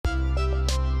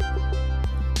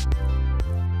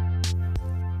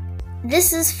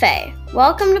This is Faye.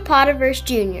 Welcome to Potterverse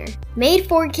Jr. Made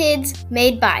for kids,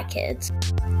 made by kids.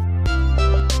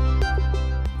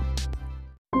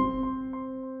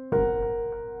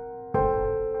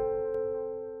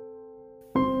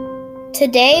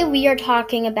 Today we are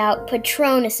talking about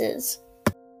Patronuses.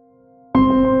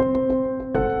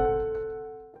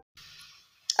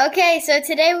 Okay, so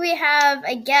today we have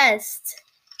a guest.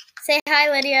 Say hi,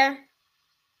 Lydia.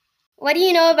 What do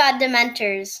you know about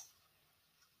Dementors?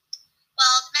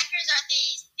 Well, Dementors are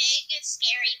these big,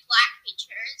 scary black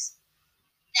creatures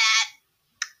that,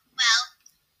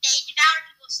 they devour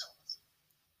people's souls.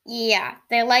 Yeah,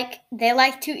 they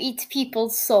like to eat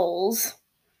people's souls.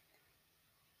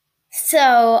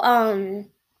 So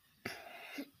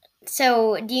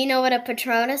do you know what a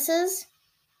Patronus is?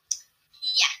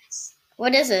 Yes.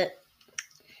 What is it?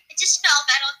 It's a spell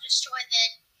that'll destroy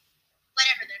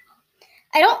whatever they're called.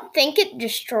 I don't think it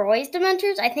destroys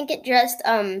Dementors. I think it just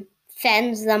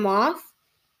fends them off.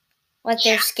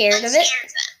 They're scared of it.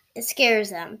 It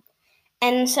scares them.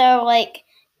 And so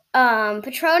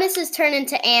Patronuses turn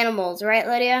into animals, right,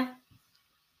 Lydia?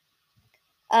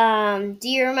 Do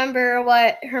you remember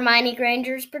what Hermione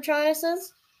Granger's Patronus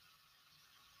is?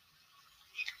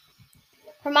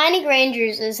 Hermione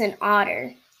Granger's is an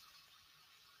otter.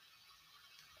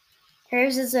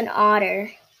 Hers is an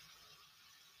otter.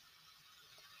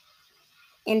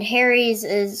 And Harry's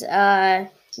is a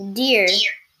deer,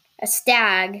 a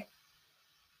stag.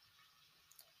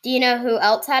 Do you know who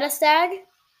else had a stag?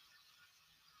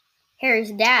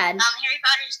 Harry's dad. Harry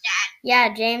Potter's dad.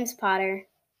 Yeah, James Potter.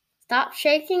 Stop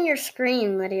shaking your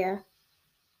screen, Lydia.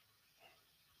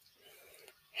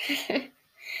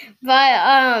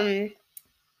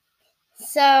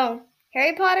 So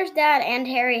Harry Potter's dad and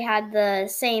Harry had the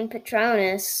same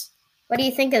Patronus. What do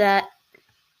you think of that?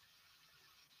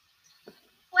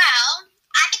 Well,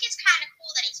 I think it's kind of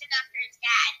cool that he took after his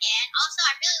dad, and also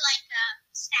I really like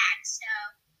stags, so.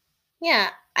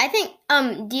 Yeah, I think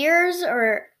deers,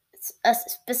 or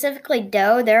specifically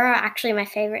doe, they're actually my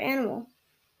favorite animal.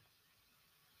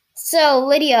 So,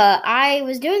 Lydia, I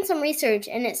was doing some research,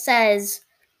 and it says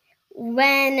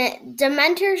when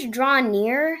Dementors draw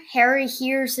near, Harry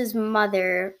hears his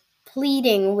mother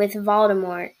pleading with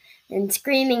Voldemort and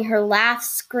screaming her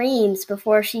last screams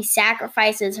before she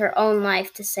sacrifices her own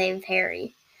life to save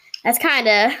Harry. That's kind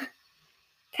of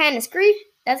creepy.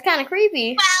 That's kind of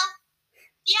creepy. Well,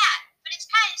 yeah, but it's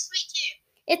kind of sweet too.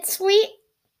 It's sweet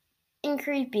and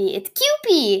creepy. It's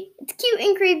cupey. It's cute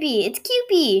and creepy. It's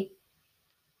cupey.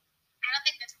 I don't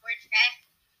think that's a word,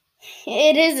 Faye.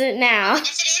 It isn't now.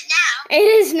 Yes,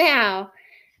 it is now. It is now.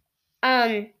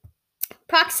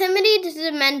 Proximity to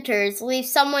Dementors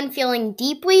leaves someone feeling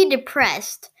deeply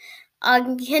depressed, a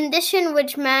condition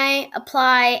which may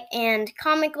apply and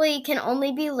comically can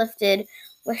only be lifted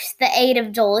with the aid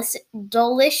of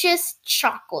delicious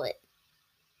chocolate.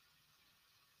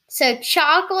 So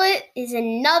chocolate is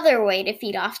another way to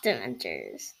feed off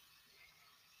Dementors.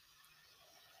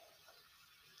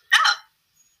 Oh.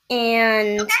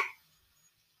 And okay.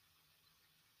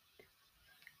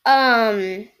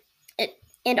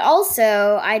 And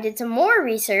also, I did some more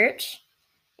research,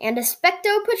 and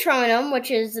Expecto Patronum, which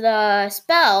is the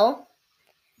spell,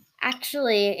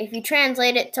 actually, if you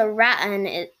translate it to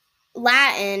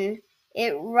Latin,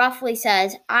 it roughly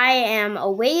says, I am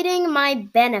awaiting my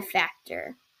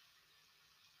benefactor.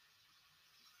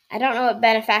 I don't know what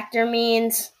benefactor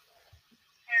means.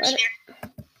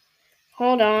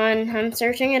 Hold on, I'm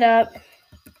searching it up.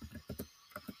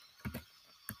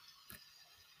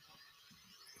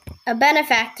 A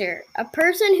benefactor, a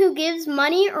person who gives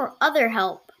money or other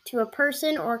help to a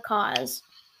person or cause.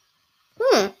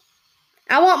 I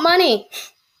want money.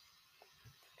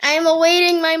 I am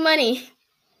awaiting my money.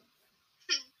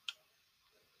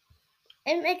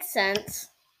 It makes sense.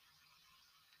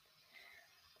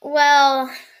 Well,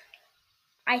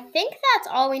 I think that's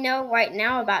all we know right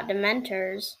now about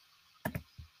Dementors.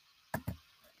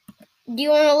 Do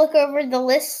you want to look over the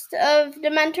list of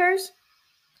Dementors?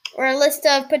 Or a list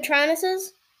of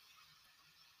Patronuses?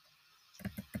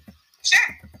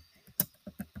 Sure.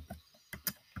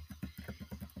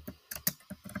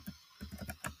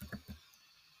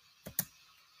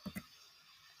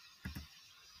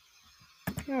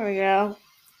 There we go.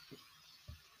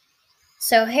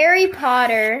 So Harry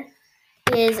Potter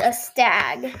is a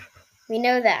stag. We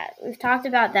know that. We've talked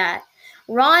about that.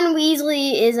 Ron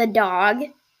Weasley is a dog.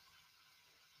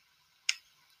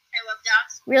 I love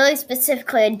dogs. Really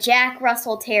specifically a Jack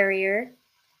Russell Terrier.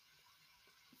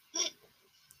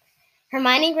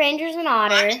 Hermione Granger's an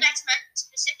otter. Well, that's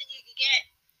specific you could get.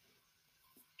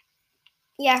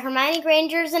 Yeah, Hermione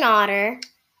Granger's an otter.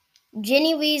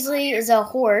 Ginny Weasley is a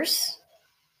horse.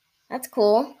 That's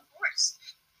cool. Of course.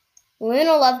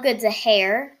 Luna Lovegood's a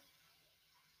hare.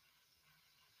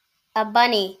 A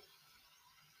bunny.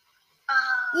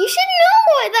 You should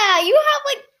know that. You have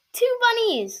like 2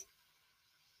 bunnies.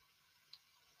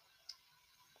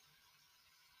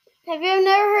 Have you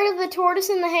never heard of the tortoise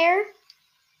and the hare?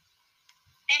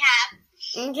 I have.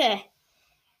 Okay.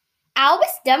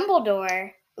 Albus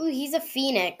Dumbledore. Ooh, he's a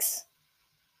phoenix.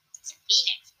 It's a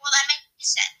phoenix. Well, that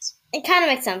makes sense. It kind of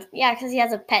makes sense. Yeah, because he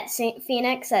has a pet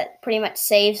phoenix that pretty much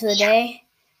saves the day.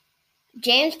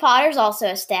 James Potter's also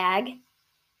a stag.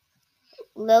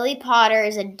 Lily Potter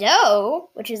is a doe,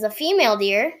 which is a female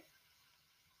deer.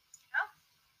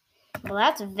 Well,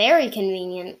 that's very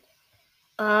convenient.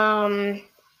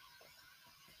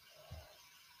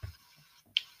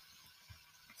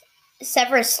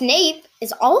 Severus Snape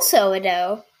is also a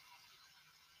doe.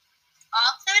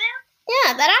 Also now?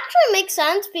 Yeah, that actually makes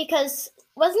sense because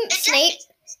wasn't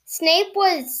Snape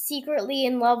was secretly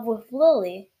in love with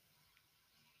Lily,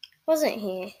 wasn't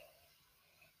he?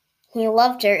 He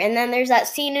loved her, and then there's that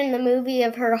scene in the movie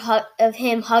of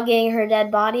him hugging her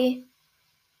dead body.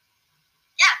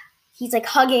 Yeah. He's like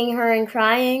hugging her and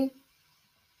crying.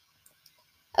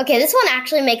 Okay, this one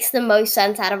actually makes the most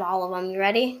sense out of all of them. You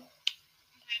ready?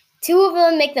 2 of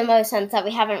them make the most sense that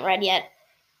we haven't read yet.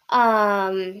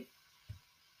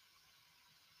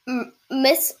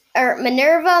 Minerva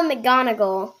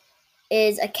McGonagall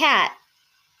is a cat.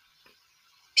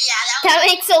 Yeah, that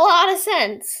makes a lot of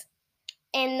sense.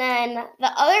 And then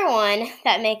the other one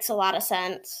that makes a lot of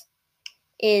sense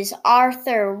is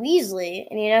Arthur Weasley.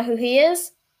 And you know who he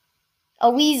is? A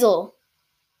weasel.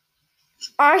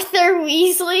 Arthur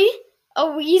Weasley?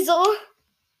 A weasel? Well,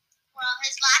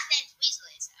 his last name's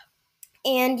Weasley, so.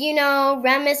 And you know,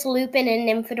 Remus Lupin and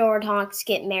Nymphadora Tonks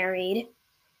get married.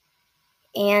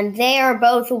 And they are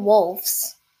both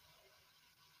wolves.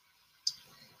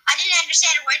 I didn't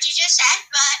understand a word you just said,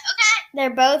 but okay.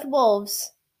 They're both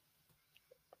wolves.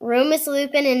 Remus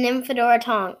Lupin and Nymphadora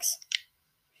Tonks.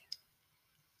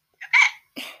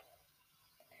 Okay.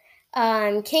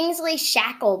 Kingsley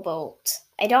Shacklebolt.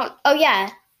 Oh yeah.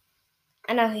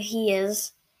 I know who he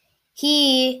is.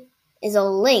 He is a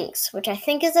lynx, which I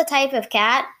think is a type of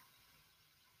cat.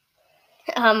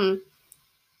 Comment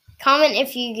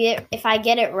if I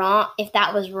get it wrong, if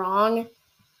that was wrong.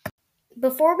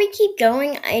 Before we keep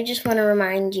going, I just want to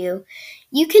remind you,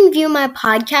 you can view my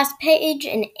podcast page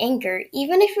in Anchor.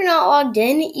 Even if you're not logged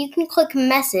in, you can click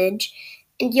message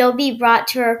and you'll be brought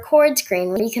to a record screen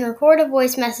where you can record a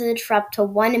voice message for up to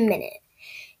 1 minute.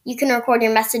 You can record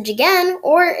your message again,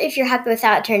 or if you're happy with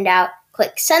how it turned out,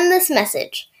 click send this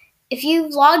message. If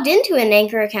you've logged into an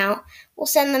Anchor account, we'll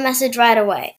send the message right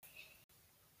away.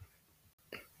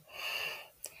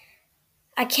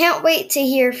 I can't wait to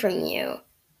hear from you.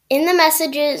 In the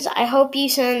messages, I hope you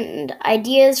send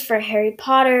ideas for Harry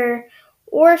Potter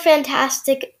or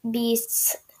Fantastic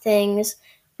Beasts things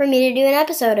for me to do an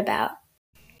episode about.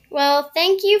 Well,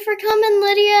 thank you for coming,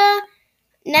 Lydia.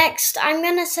 Next, I'm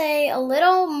going to say a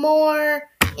little more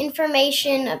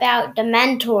information about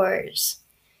Dementors.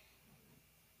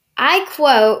 I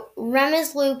quote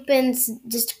Remus Lupin's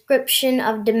description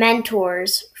of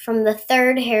Dementors from the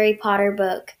 3rd Harry Potter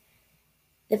book,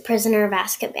 The Prisoner of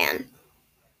Azkaban.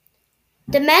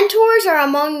 Dementors are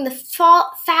among the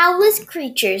foulest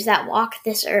creatures that walk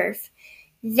this earth.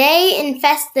 They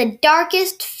infest the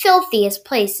darkest, filthiest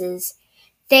places.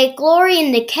 They glory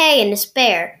in decay and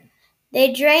despair.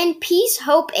 They drain peace,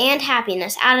 hope, and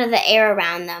happiness out of the air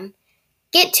around them.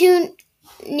 Get too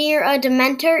near a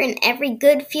Dementor and every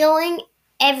good feeling,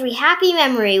 every happy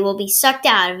memory will be sucked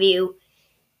out of you.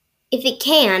 If it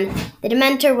can, the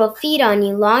Dementor will feed on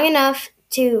you long enough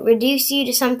to reduce you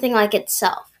to something like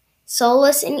itself.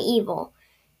 Soulless and evil,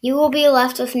 you will be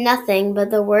left with nothing but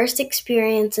the worst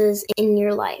experiences in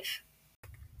your life.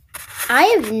 I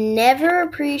have never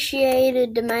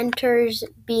appreciated Dementors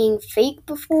being fake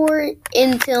before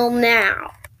until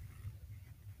now.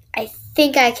 I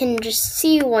think I can just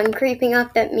see one creeping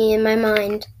up at me in my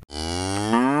mind.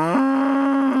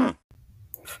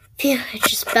 Phew, it's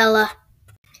just Bella.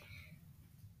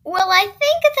 Well, I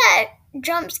think that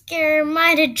jump scare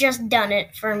might have just done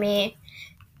it for me.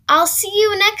 I'll see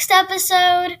you next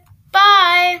episode.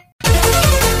 Bye!